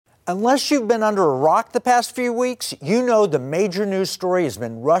Unless you've been under a rock the past few weeks, you know the major news story has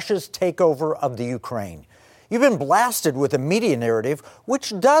been Russia's takeover of the Ukraine. You've been blasted with a media narrative,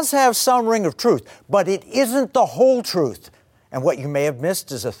 which does have some ring of truth, but it isn't the whole truth. And what you may have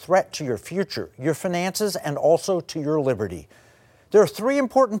missed is a threat to your future, your finances, and also to your liberty. There are three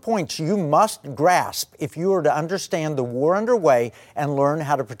important points you must grasp if you are to understand the war underway and learn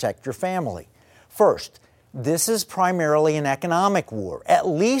how to protect your family. First, this is primarily an economic war, at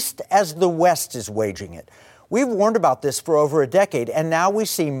least as the West is waging it. We've warned about this for over a decade, and now we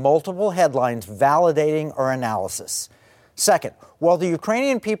see multiple headlines validating our analysis. Second, while the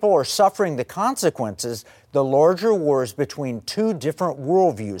Ukrainian people are suffering the consequences, the larger war is between two different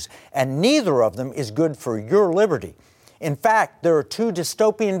worldviews, and neither of them is good for your liberty. In fact, there are two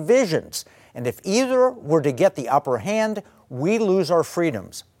dystopian visions, and if either were to get the upper hand, we lose our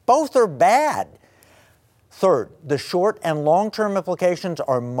freedoms. Both are bad. Third, the short and long-term implications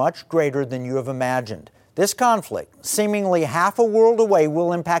are much greater than you have imagined. This conflict, seemingly half a world away,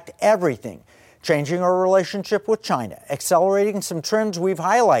 will impact everything, changing our relationship with China, accelerating some trends we've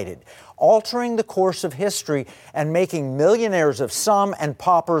highlighted, altering the course of history, and making millionaires of some and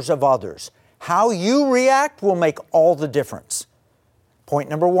paupers of others. How you react will make all the difference. Point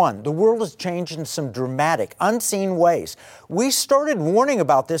number one, the world has changed in some dramatic, unseen ways. We started warning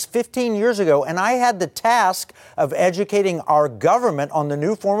about this 15 years ago, and I had the task of educating our government on the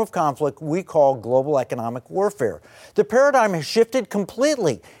new form of conflict we call global economic warfare. The paradigm has shifted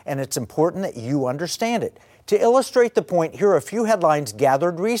completely, and it's important that you understand it. To illustrate the point, here are a few headlines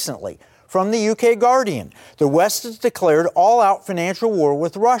gathered recently. From the UK Guardian, the West has declared all-out financial war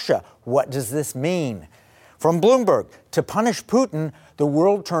with Russia. What does this mean? From Bloomberg, to punish Putin, the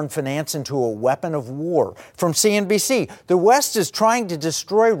world turned finance into a weapon of war. From CNBC, the West is trying to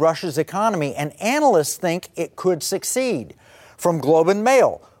destroy Russia's economy, and analysts think it could succeed. From Globe and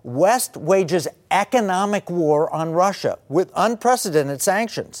Mail, West wages economic war on Russia with unprecedented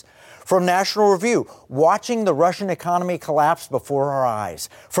sanctions. From National Review, watching the Russian economy collapse before our eyes.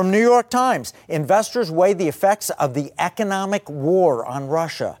 From New York Times, investors weigh the effects of the economic war on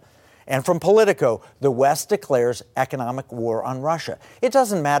Russia. And from Politico, the West declares economic war on Russia. It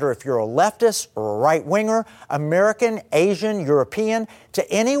doesn't matter if you're a leftist or a right-winger, American, Asian, European.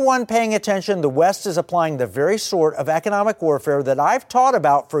 To anyone paying attention, the West is applying the very sort of economic warfare that I've taught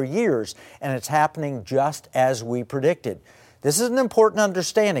about for years, and it's happening just as we predicted. This is an important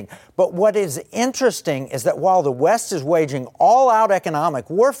understanding. But what is interesting is that while the West is waging all-out economic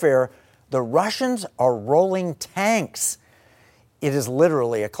warfare, the Russians are rolling tanks. It is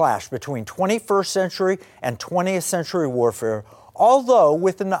literally a clash between 21st century and 20th century warfare, although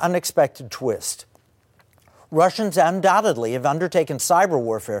with an unexpected twist. Russians undoubtedly have undertaken cyber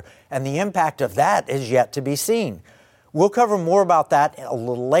warfare, and the impact of that is yet to be seen. We'll cover more about that a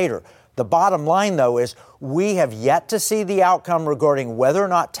little later. The bottom line, though, is we have yet to see the outcome regarding whether or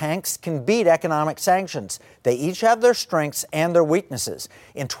not tanks can beat economic sanctions. They each have their strengths and their weaknesses.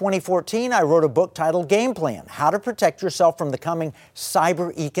 In 2014, I wrote a book titled Game Plan: How to Protect Yourself from the Coming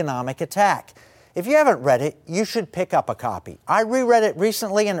Cyber Economic Attack. If you haven't read it, you should pick up a copy. I reread it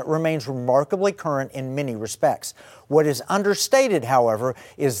recently, and it remains remarkably current in many respects. What is understated, however,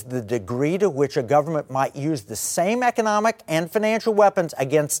 is the degree to which a government might use the same economic and financial weapons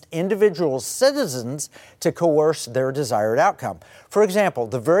against individual citizens to coerce their desired outcome. For example,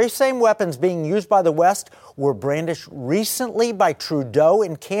 the very same weapons being used by the West were brandished recently by Trudeau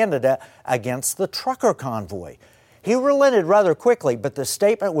in Canada against the trucker convoy. He relented rather quickly, but the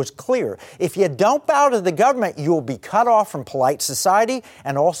statement was clear. If you don't bow to the government, you will be cut off from polite society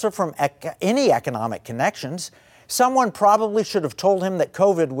and also from any economic connections. Someone probably should have told him that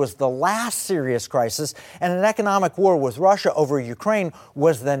COVID was the last serious crisis and an economic war with Russia over Ukraine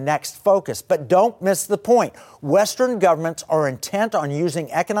was the next focus. But don't miss the point. Western governments are intent on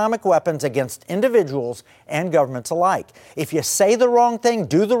using economic weapons against individuals and governments alike. If you say the wrong thing,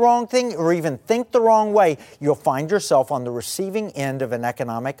 do the wrong thing, or even think the wrong way, you'll find yourself on the receiving end of an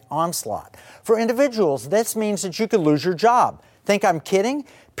economic onslaught. For individuals, this means that you could lose your job. Think I'm kidding?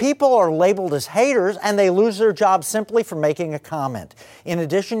 People are labeled as haters, and they lose their job simply for making a comment. In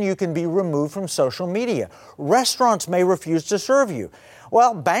addition, you can be removed from social media. Restaurants may refuse to serve you.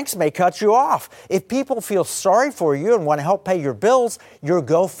 Well, banks may cut you off. If people feel sorry for you and want to help pay your bills, your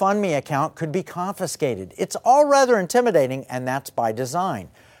GoFundMe account could be confiscated. It's all rather intimidating, and that's by design.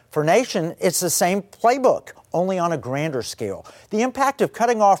 For Nation, it's the same playbook, only on a grander scale. The impact of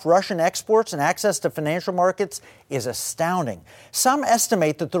cutting off Russian exports and access to financial markets is astounding. Some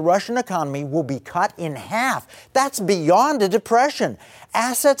estimate that the Russian economy will be cut in half. That's beyond a depression.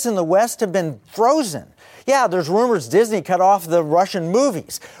 Assets in the West have been frozen. Yeah, there's rumors Disney cut off the Russian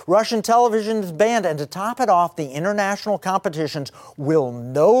movies. Russian television is banned, and to top it off, the international competitions will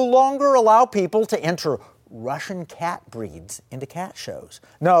no longer allow people to enter Russian cat breeds into cat shows.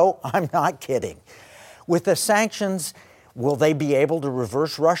 No, I'm not kidding. With the sanctions, will they be able to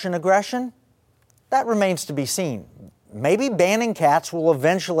reverse Russian aggression? That remains to be seen. Maybe banning cats will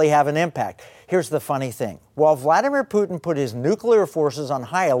eventually have an impact. Here's the funny thing. While Vladimir Putin put his nuclear forces on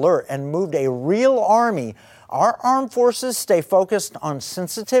high alert and moved a real army, our armed forces stay focused on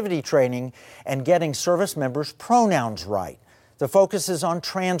sensitivity training and getting service members' pronouns right. The focus is on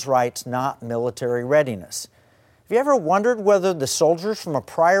trans rights, not military readiness. Have you ever wondered whether the soldiers from a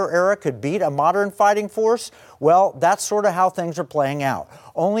prior era could beat a modern fighting force? Well, that's sort of how things are playing out.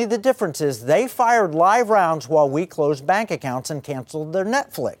 Only the difference is they fired live rounds while we closed bank accounts and canceled their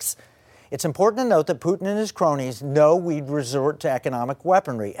Netflix. It's important to note that Putin and his cronies know we'd resort to economic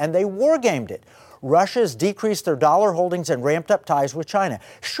weaponry, and they wargamed it. Russia has decreased their dollar holdings and ramped up ties with China.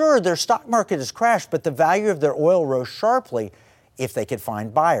 Sure, their stock market has crashed, but the value of their oil rose sharply if they could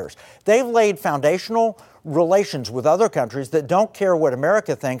find buyers. They've laid foundational relations with other countries that don't care what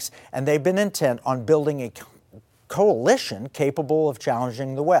America thinks, and they've been intent on building a coalition capable of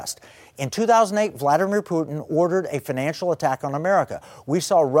challenging the West. In 2008, Vladimir Putin ordered a financial attack on America. We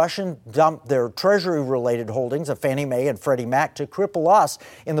saw Russians dump their Treasury-related holdings of Fannie Mae and Freddie Mac to cripple us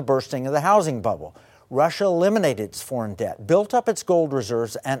in the bursting of the housing bubble. Russia eliminated its foreign debt, built up its gold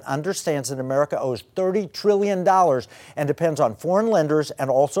reserves, and understands that America owes $30 trillion and depends on foreign lenders and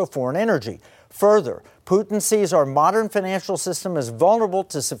also foreign energy. Further, Putin sees our modern financial system as vulnerable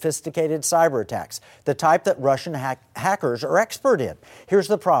to sophisticated cyber attacks, the type that Russian hackers are expert in. Here's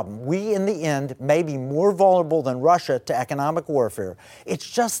the problem. We, in the end, may be more vulnerable than Russia to economic warfare. It's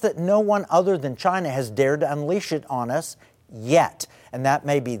just that no one other than China has dared to unleash it on us yet, and that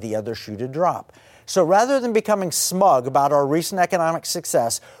may be the other shoe to drop. So rather than becoming smug about our recent economic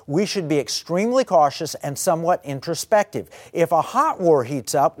success, we should be extremely cautious and somewhat introspective. If a hot war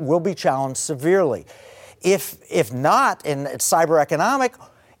heats up, we'll be challenged severely. If not, and it's cyber economic,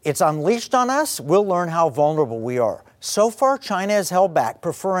 it's unleashed on us, we'll learn how vulnerable we are. So far, China has held back,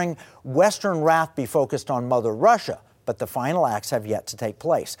 preferring Western wrath be focused on Mother Russia. But the final acts have yet to take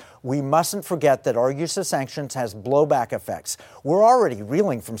place. We mustn't forget that our use of sanctions has blowback effects. We're already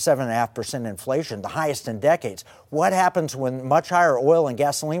reeling from 7.5% inflation, the highest in decades. What happens when much higher oil and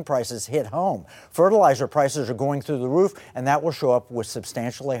gasoline prices hit home? Fertilizer prices are going through the roof, and that will show up with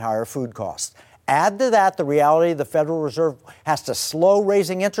substantially higher food costs. Add to that the reality the Federal Reserve has to slow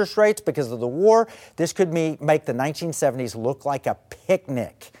raising interest rates because of the war. This could make the 1970s look like a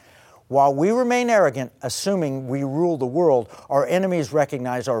picnic. While we remain arrogant, assuming we rule the world, our enemies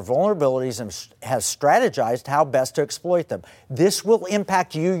recognize our vulnerabilities and has strategized how best to exploit them. This will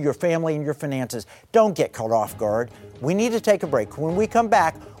impact you, your family, and your finances. Don't get caught off guard. We need to take a break. When we come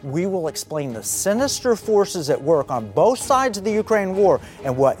back, we will explain the sinister forces at work on both sides of the Ukraine war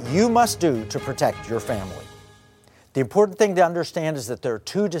and what you must do to protect your family. The important thing to understand is that there are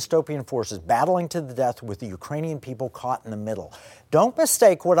two dystopian forces battling to the death with the Ukrainian people caught in the middle. Don't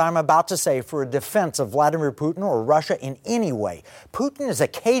mistake what I'm about to say for a defense of Vladimir Putin or Russia in any way. Putin is a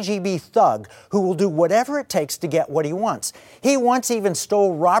KGB thug who will do whatever it takes to get what he wants. He once even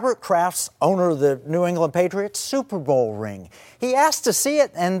stole Robert Kraft's, owner of the New England Patriots, Super Bowl ring. He asked to see it,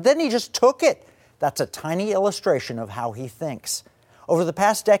 and then he just took it. That's a tiny illustration of how he thinks. Over the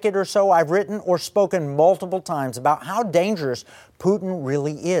past decade or so, I've written or spoken multiple times about how dangerous Putin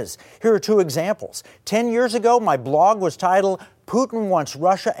really is. Here are two examples. 10 years ago, my blog was titled, "Putin Wants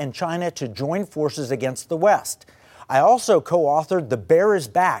Russia and China to Join Forces Against the West." I also co-authored The Bear is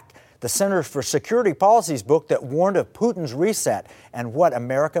Back, the Center for Security Policy's book that warned of Putin's reset and what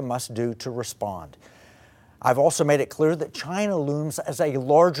America must do to respond. I've also made it clear that China looms as a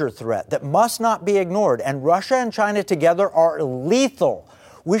larger threat that must not be ignored, and Russia and China together are lethal.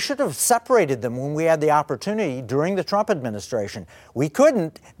 We should have separated them when we had the opportunity during the Trump administration. We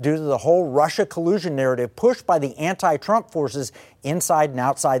couldn't due to the whole Russia collusion narrative pushed by the anti-Trump forces inside and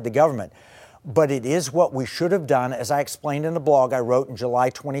outside the government. But it is what we should have done, as I explained in a blog I wrote in July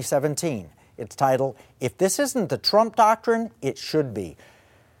 2017. It's titled, "If This Isn't the Trump Doctrine, It Should Be."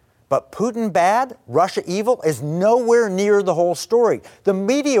 But Putin bad, Russia evil is nowhere near the whole story. The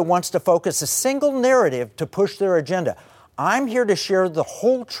media wants to focus a single narrative to push their agenda. I'm here to share the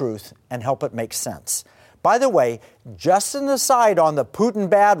whole truth and help it make sense. By the way, just an aside on the Putin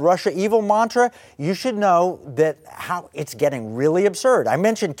bad, Russia evil mantra, you should know that how it's getting really absurd. I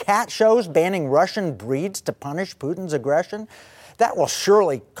mentioned cat shows banning Russian breeds to punish Putin's aggression. That will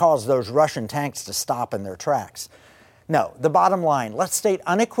surely cause those Russian tanks to stop in their tracks. No, the bottom line, let's state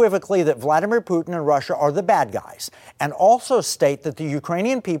unequivocally that Vladimir Putin and Russia are the bad guys, and also state that the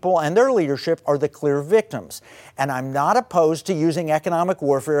Ukrainian people and their leadership are the clear victims. And I'm not opposed to using economic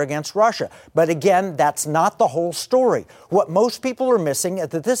warfare against Russia. But again, that's not the whole story. What most people are missing is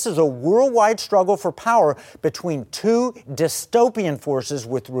that this is a worldwide struggle for power between two dystopian forces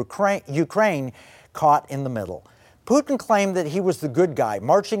with Ukraine caught in the middle. Putin claimed that he was the good guy,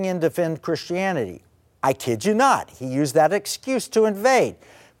 marching in to defend Christianity. I kid you not. He used that excuse to invade.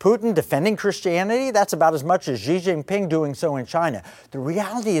 Putin defending Christianity, that's about as much as Xi Jinping doing so in China. The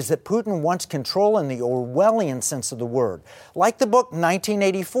reality is that Putin wants control in the Orwellian sense of the word. Like the book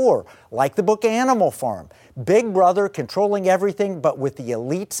 1984, like the book Animal Farm. Big Brother controlling everything, but with the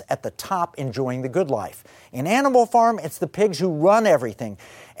elites at the top enjoying the good life. In Animal Farm, it's the pigs who run everything,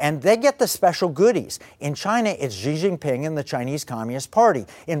 and they get the special goodies. In China, it's Xi Jinping and the Chinese Communist Party.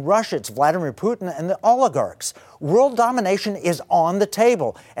 In Russia, it's Vladimir Putin and the oligarchs. World domination is on the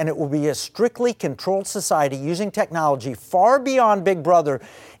table, and it will be a strictly controlled society using technology far beyond Big Brother,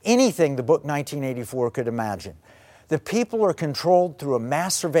 anything the book 1984 could imagine. The people are controlled through a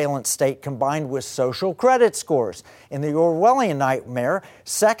mass surveillance state combined with social credit scores. In the Orwellian nightmare,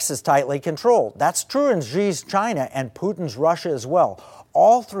 sex is tightly controlled. That's true in Xi's China and Putin's Russia as well.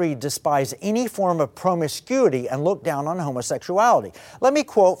 All three despise any form of promiscuity and look down on homosexuality. Let me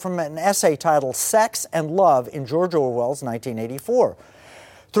quote from an essay titled Sex and Love in George Orwell's 1984.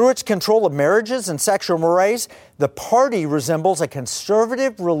 Through its control of marriages and sexual mores, the party resembles a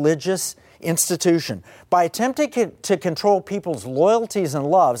conservative religious institution. By attempting to control people's loyalties and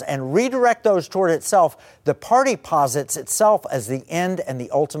loves and redirect those toward itself, the party posits itself as the end and the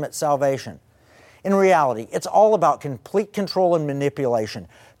ultimate salvation. In reality, it's all about complete control and manipulation.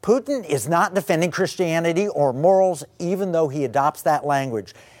 Putin is not defending Christianity or morals, even though he adopts that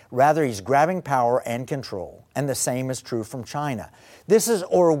language. Rather, he's grabbing power and control. And the same is true from China. This is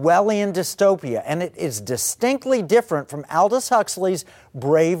Orwellian dystopia, and it is distinctly different from Aldous Huxley's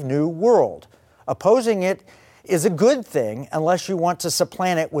Brave New World. Opposing it is a good thing unless you want to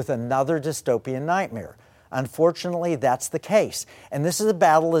supplant it with another dystopian nightmare. Unfortunately, that's the case, and this is a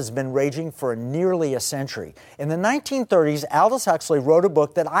battle that has been raging for nearly a century. In the 1930s, Aldous Huxley wrote a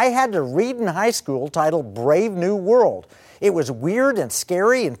book that I had to read in high school titled Brave New World. It was weird and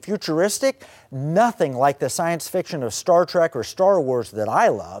scary and futuristic, nothing like the science fiction of Star Trek or Star Wars that I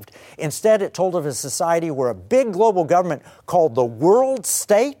loved. Instead, it told of a society where a big global government called the World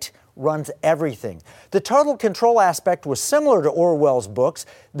State runs everything. The total control aspect was similar to Orwell's books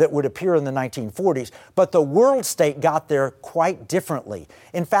that would appear in the 1940s, but the world state got there quite differently.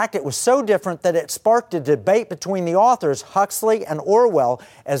 In fact, it was so different that it sparked a debate between the authors Huxley and Orwell,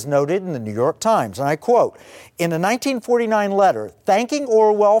 as noted in the New York Times. And I quote, in a 1949 letter thanking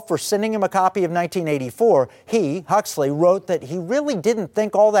Orwell for sending him a copy of 1984, he, Huxley, wrote that he really didn't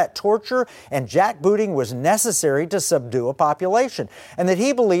think all that torture and jackbooting was necessary to subdue a population, and that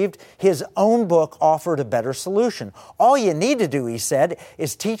he believed his own book offered a better solution. All you need to do, he said,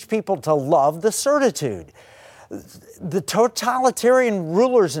 is teach people to love the certitude. The totalitarian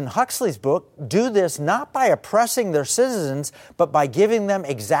rulers in Huxley's book do this not by oppressing their citizens, but by giving them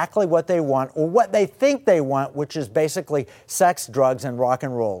exactly what they want or what they think they want, which is basically sex, drugs, and rock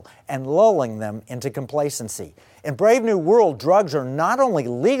and roll, and lulling them into complacency. In Brave New World, drugs are not only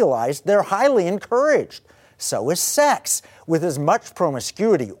legalized, they're highly encouraged. So is sex, with as much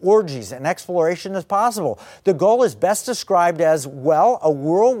promiscuity, orgies, and exploration as possible. The goal is best described as, well, a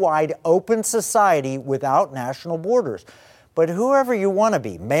worldwide open society without national borders. But whoever you want to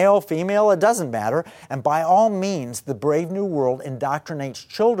be, male, female, it doesn't matter. And by all means, the Brave New World indoctrinates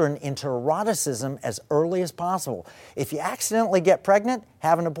children into eroticism as early as possible. If you accidentally get pregnant,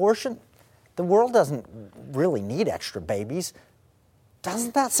 have an abortion, the world doesn't really need extra babies.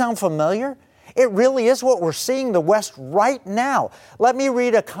 Doesn't that sound familiar? It really is what we're seeing in the West right now. Let me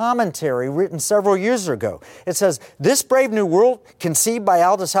read a commentary written several years ago. It says, this Brave New World, conceived by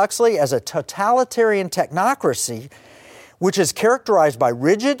Aldous Huxley as a totalitarian technocracy, which is characterized by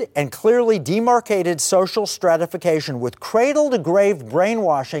rigid and clearly demarcated social stratification with cradle-to-grave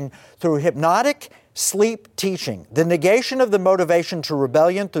brainwashing through hypnotic sleep teaching, the negation of the motivation to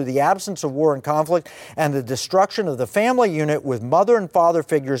rebellion through the absence of war and conflict, and the destruction of the family unit with mother and father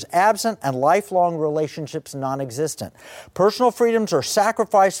figures absent and lifelong relationships non-existent. Personal freedoms are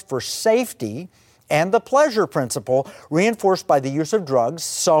sacrificed for safety and the pleasure principle, reinforced by the use of drugs,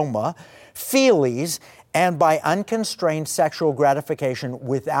 soma, feelies, and by unconstrained sexual gratification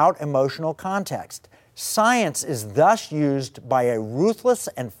without emotional context. Science is thus used by a ruthless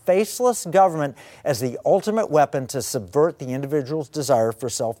and faceless government as the ultimate weapon to subvert the individual's desire for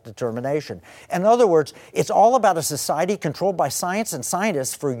self-determination. In other words, it's all about a society controlled by science and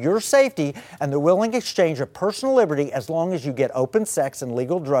scientists for your safety and the willing exchange of personal liberty as long as you get open sex and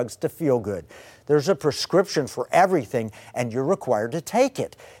legal drugs to feel good. There's a prescription for everything, and you're required to take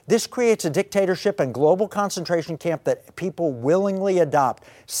it. This creates a dictatorship and global concentration camp that people willingly adopt.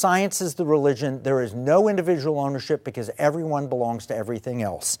 Science is the religion. There is no individual ownership because everyone belongs to everything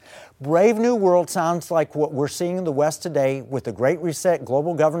else. Brave New World sounds like what we're seeing in the West today with the Great Reset,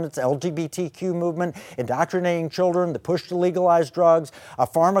 global governance, LGBTQ movement, indoctrinating children, the push to legalize drugs, a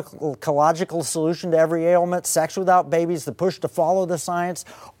pharmacological solution to every ailment, sex without babies, the push to follow the science.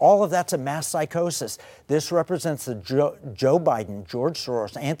 All of that's a mass psychosis. This represents the Joe Biden, George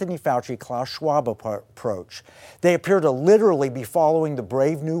Soros, Anthony Fauci, Klaus Schwab approach. They appear to literally be following the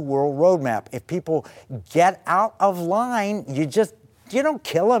Brave New World roadmap. If people get out of line, you don't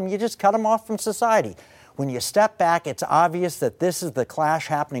kill them, you just cut them off from society. When you step back, it's obvious that this is the clash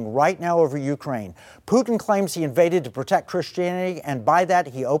happening right now over Ukraine. Putin claims he invaded to protect Christianity, and by that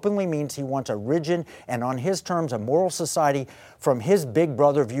he openly means he wants a rigid and, on his terms, a moral society from his big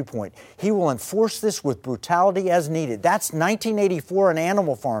brother viewpoint. He will enforce this with brutality as needed. That's 1984 and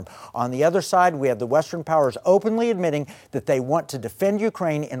Animal Farm. On the other side, we have the Western powers openly admitting that they want to defend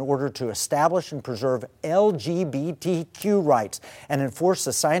Ukraine in order to establish and preserve LGBTQ rights and enforce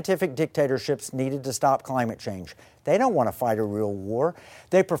the scientific dictatorships needed to stop climate change. They don't want to fight a real war.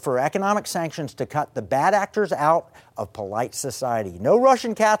 They prefer economic sanctions to cut the bad actors out of polite society. No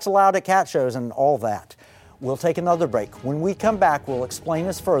Russian cats allowed at cat shows and all that. We'll take another break. When we come back, we'll explain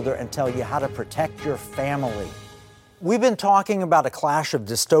this further and tell you how to protect your family. We've been talking about a clash of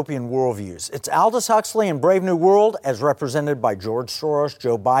dystopian worldviews. It's Aldous Huxley and Brave New World, as represented by George Soros,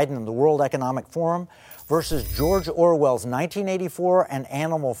 Joe Biden, and the World Economic Forum, versus George Orwell's 1984 and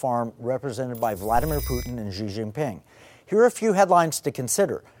Animal Farm, represented by Vladimir Putin and Xi Jinping. Here are a few headlines to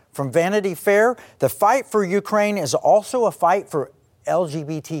consider. From Vanity Fair, the fight for Ukraine is also a fight for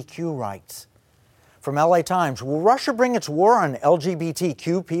LGBTQ rights. From LA Times, will Russia bring its war on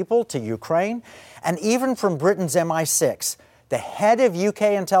LGBTQ people to Ukraine? And even from Britain's MI6, the head of UK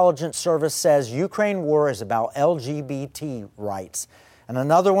intelligence service says Ukraine war is about LGBT rights. And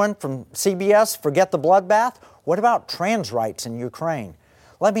another one from CBS, forget the bloodbath. What about trans rights in Ukraine?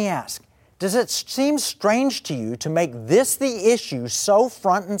 Let me ask, does it seem strange to you to make this the issue so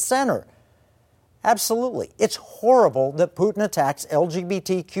front and center? Absolutely. It's horrible that Putin attacks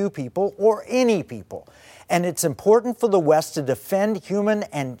LGBTQ people or any people. And it's important for the West to defend human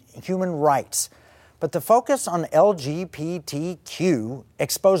rights. But the focus on LGBTQ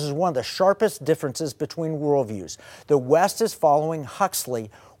exposes one of the sharpest differences between worldviews. The West is following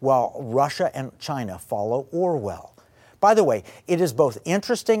Huxley while Russia and China follow Orwell. By the way, it is both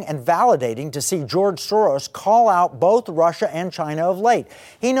interesting and validating to see George Soros call out both Russia and China of late.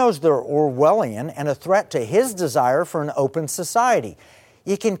 He knows they're Orwellian and a threat to his desire for an open society.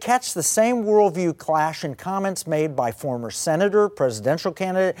 You can catch the same worldview clash in comments made by former senator, presidential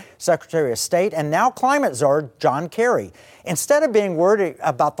candidate, Secretary of State, and now climate czar John Kerry. Instead of being worried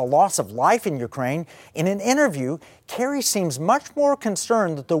about the loss of life in Ukraine, in an interview, Kerry seems much more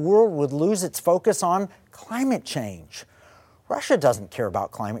concerned that the world would lose its focus on climate change. Russia doesn't care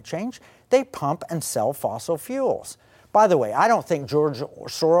about climate change. They pump and sell fossil fuels. By the way, I don't think George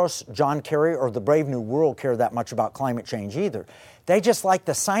Soros, John Kerry, or the Brave New World care that much about climate change either. They just like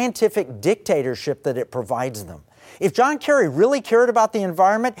the scientific dictatorship that it provides them. If John Kerry really cared about the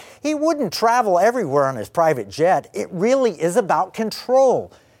environment, he wouldn't travel everywhere on his private jet. It really is about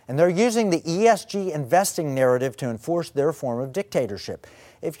control. And they're using the ESG investing narrative to enforce their form of dictatorship.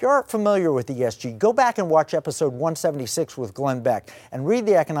 If you aren't familiar with ESG, go back and watch episode 176 with Glenn Beck and read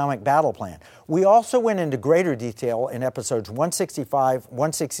the economic battle plan. We also went into greater detail in episodes 165,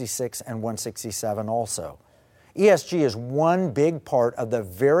 166, and 167 also. ESG is one big part of the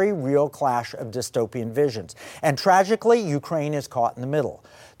very real clash of dystopian visions. And tragically, Ukraine is caught in the middle.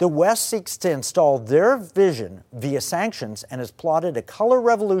 The West seeks to install their vision via sanctions and has plotted a color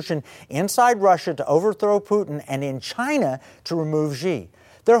revolution inside Russia to overthrow Putin and in China to remove Xi.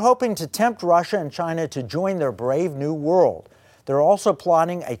 They're hoping to tempt Russia and China to join their Brave New World. They're also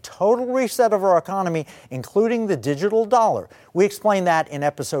plotting a total reset of our economy, including the digital dollar. We explained that in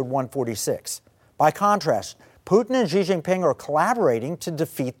episode 146. By contrast, Putin and Xi Jinping are collaborating to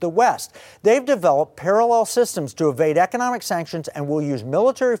defeat the West. They've developed parallel systems to evade economic sanctions and will use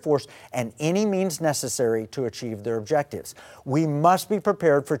military force and any means necessary to achieve their objectives. We must be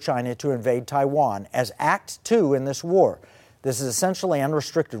prepared for China to invade Taiwan as Act 2 in this war. This is essentially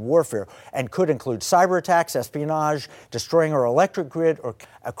unrestricted warfare and could include cyber attacks, espionage, destroying our electric grid, or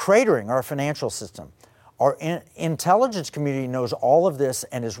cratering our financial system. Our intelligence community knows all of this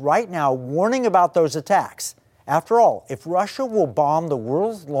and is right now warning about those attacks. After all, if Russia will bomb the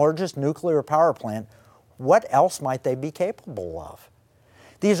world's largest nuclear power plant, what else might they be capable of?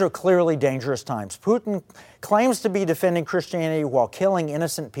 These are clearly dangerous times. Putin claims to be defending Christianity while killing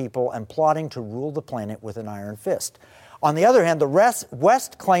innocent people and plotting to rule the planet with an iron fist. On the other hand, the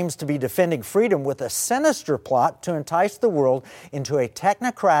West claims to be defending freedom with a sinister plot to entice the world into a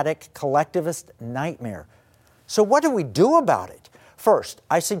technocratic, collectivist nightmare. So what do we do about it? First,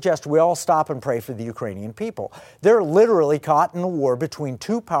 I suggest we all stop and pray for the Ukrainian people. They're literally caught in a war between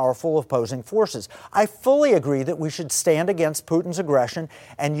two powerful opposing forces. I fully agree that we should stand against Putin's aggression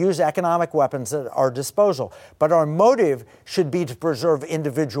and use economic weapons at our disposal. But our motive should be to preserve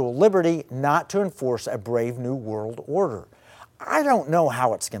individual liberty, not to enforce a brave new world order. I don't know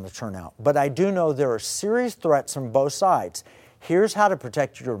how it's going to turn out, but I do know there are serious threats from both sides. Here's how to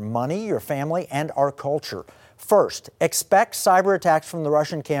protect your money, your family, and our culture. First, expect cyber attacks from the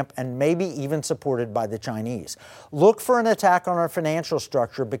Russian camp and maybe even supported by the Chinese. Look for an attack on our financial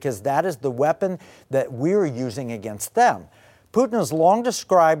structure because that is the weapon that we're using against them. Putin has long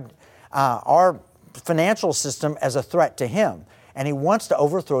described our financial system as a threat to him, and he wants to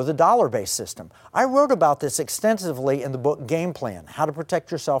overthrow the dollar-based system. I wrote about this extensively in the book Game Plan, How to Protect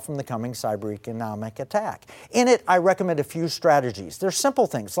Yourself from the Coming Cyber Economic Attack. In it, I recommend a few strategies. They're simple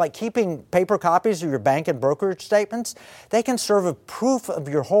things like keeping paper copies of your bank and brokerage statements. They can serve as proof of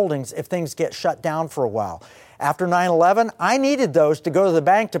your holdings if things get shut down for a while. After 9/11, I needed those to go to the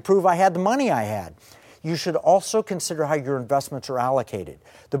bank to prove I had the money I had. You should also consider how your investments are allocated.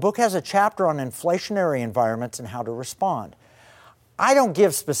 The book has a chapter on inflationary environments and how to respond. I don't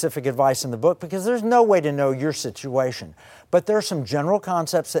give specific advice in the book because there's no way to know your situation, but there are some general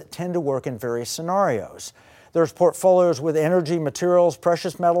concepts that tend to work in various scenarios. There's portfolios with energy, materials,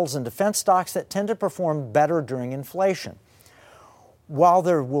 precious metals, and defense stocks that tend to perform better during inflation. While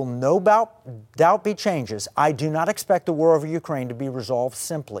there will no doubt be changes, I do not expect the war over Ukraine to be resolved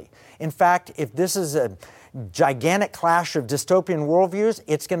simply. In fact, if this is a gigantic clash of dystopian worldviews,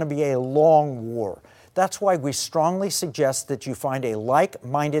 it's going to be a long war. That's why we strongly suggest that you find a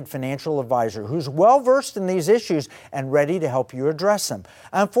like-minded financial advisor who's well-versed in these issues and ready to help you address them.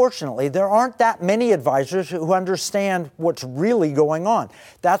 Unfortunately, there aren't that many advisors who understand what's really going on.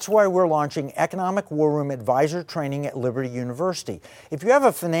 That's why we're launching Economic War Room Advisor Training at Liberty University. If you have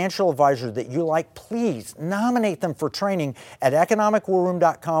a financial advisor that you like, please nominate them for training at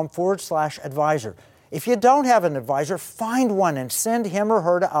economicwarroom.com/advisor. If you don't have an advisor, find one and send him or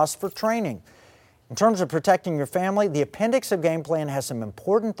her to us for training. In terms of protecting your family, the appendix of Game Plan has some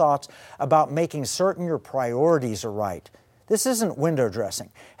important thoughts about making certain your priorities are right. This isn't window dressing.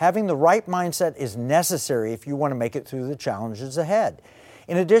 Having the right mindset is necessary if you want to make it through the challenges ahead.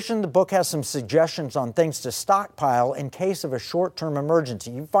 In addition, the book has some suggestions on things to stockpile in case of a short-term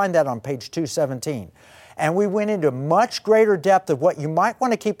emergency. You can find that on page 217. And we went into much greater depth of what you might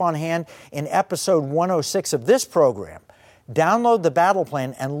want to keep on hand in episode 106 of this program. Download the battle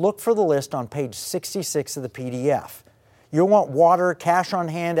plan and look for the list on page 66 of the PDF. You'll want water, cash on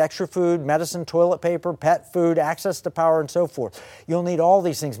hand, extra food, medicine, toilet paper, pet food, access to power, and so forth. You'll need all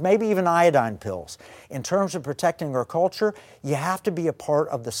these things, maybe even iodine pills. In terms of protecting our culture, you have to be a part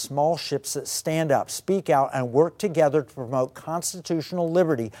of the small ships that stand up, speak out, and work together to promote constitutional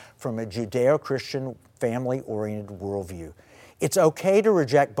liberty from a Judeo-Christian, family-oriented worldview. It's okay to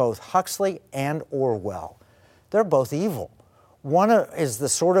reject both Huxley and Orwell. They're both evil. One is the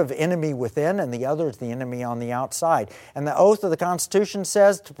sort of enemy within, and the other is the enemy on the outside. And the oath of the Constitution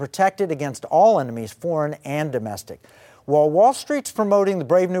says to protect it against all enemies, foreign and domestic. While Wall Street's promoting the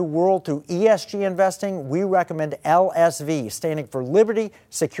Brave New World through ESG investing, we recommend LSV, standing for Liberty,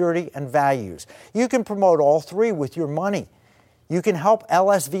 Security, and Values. You can promote all three with your money. You can help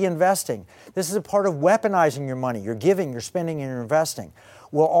LSV investing. This is a part of weaponizing your money, your giving, your spending, and your investing.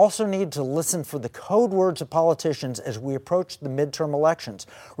 We'll also need to listen for the code words of politicians as we approach the midterm elections.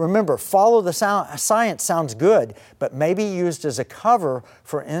 Remember, follow the science sounds good, but may be used as a cover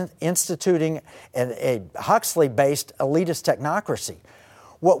for instituting a Huxley-based elitist technocracy.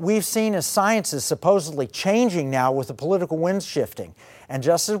 What we've seen as science is supposedly changing now with the political winds shifting. And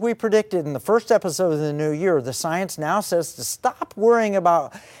just as we predicted in the first episode of the new year, the science now says to stop worrying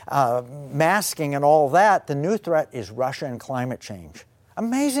about masking and all that. The new threat is Russia and climate change.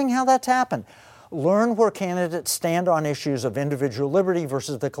 Amazing how that's happened. Learn where candidates stand on issues of individual liberty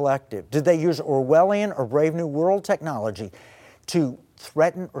versus the collective. Did they use Orwellian or Brave New World technology to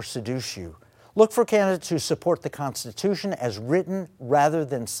threaten or seduce you? Look for candidates who support the Constitution as written rather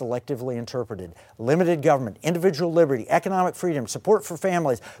than selectively interpreted. Limited government, individual liberty, economic freedom, support for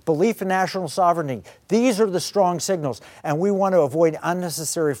families, belief in national sovereignty. These are the strong signals, and we want to avoid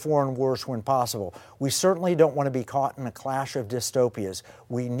unnecessary foreign wars when possible. We certainly don't want to be caught in a clash of dystopias.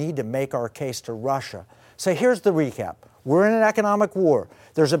 We need to make our case to Russia. So here's the recap. We're in an economic war.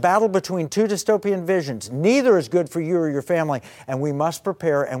 There's a battle between two dystopian visions. Neither is good for you or your family, and we must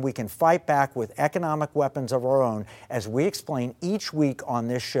prepare, and we can fight back with economic weapons of our own, as we explain each week on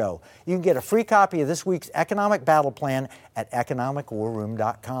this show. You can get a free copy of this week's Economic Battle Plan at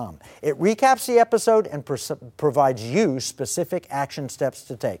economicwarroom.com. It recaps the episode and provides you specific action steps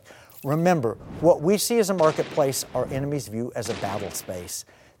to take. Remember, what we see as a marketplace, our enemies view as a battle space.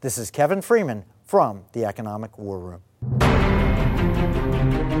 This is Kevin Freeman from the Economic War Room.